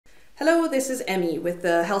Hello, this is Emmy with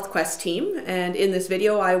the Healthquest team, and in this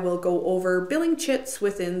video I will go over Billing Chits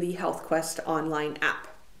within the Healthquest Online app.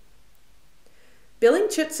 Billing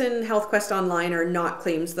Chits in Healthquest Online are not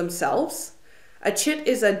claims themselves. A chit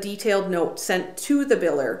is a detailed note sent to the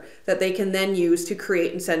biller that they can then use to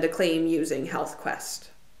create and send a claim using Healthquest.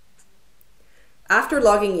 After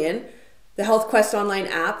logging in, the Healthquest Online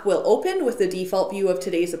app will open with the default view of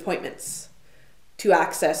today's appointments. To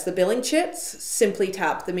access the Billing Chits, simply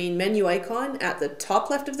tap the main menu icon at the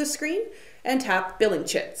top left of the screen and tap Billing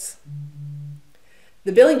Chits.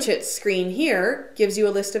 The Billing Chits screen here gives you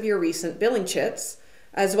a list of your recent Billing Chits,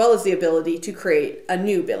 as well as the ability to create a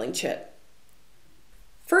new Billing Chit.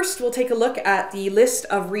 First, we'll take a look at the list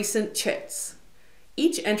of recent chits.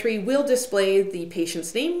 Each entry will display the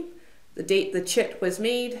patient's name, the date the chit was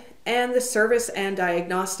made, and the service and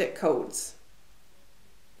diagnostic codes.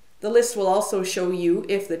 The list will also show you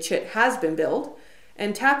if the chit has been billed,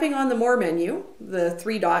 and tapping on the More menu, the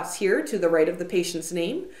three dots here to the right of the patient's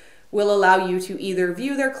name, will allow you to either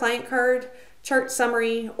view their client card, chart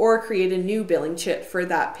summary, or create a new billing chit for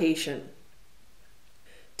that patient.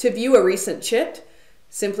 To view a recent chit,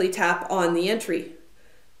 simply tap on the entry.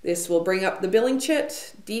 This will bring up the billing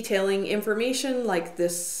chit, detailing information like the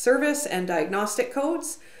service and diagnostic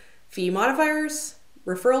codes, fee modifiers,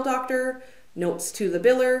 referral doctor, notes to the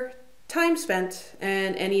biller, time spent,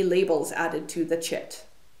 and any labels added to the chit.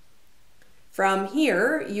 From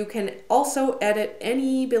here, you can also edit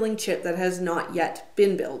any billing chit that has not yet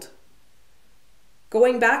been billed.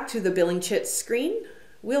 Going back to the Billing Chits screen,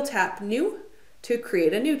 we'll tap New to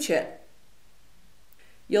create a new chit.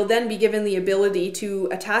 You'll then be given the ability to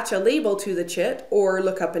attach a label to the chit or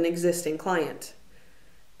look up an existing client.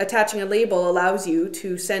 Attaching a label allows you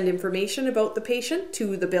to send information about the patient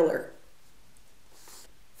to the biller.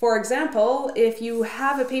 For example, if you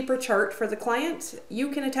have a paper chart for the client, you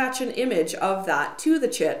can attach an image of that to the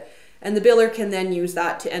chit, and the biller can then use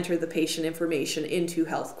that to enter the patient information into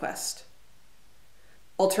Healthquest.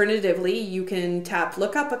 Alternatively, you can tap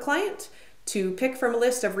Look Up a Client to pick from a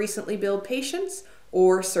list of recently billed patients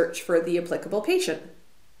or search for the applicable patient.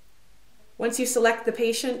 Once you select the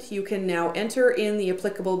patient, you can now enter in the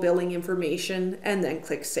applicable billing information and then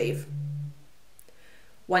click Save.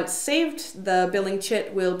 Once saved, the billing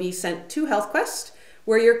chit will be sent to Healthquest,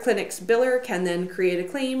 where your clinic's biller can then create a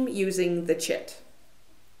claim using the chit.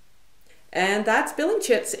 And that's Billing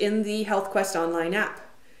Chits in the Healthquest Online app.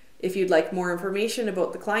 If you'd like more information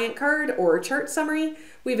about the client card or chart summary,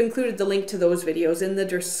 we've included the link to those videos in the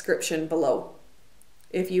description below.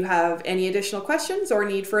 If you have any additional questions or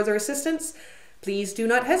need further assistance, please do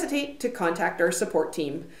not hesitate to contact our support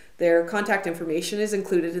team. Their contact information is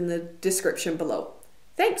included in the description below.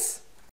 Thanks!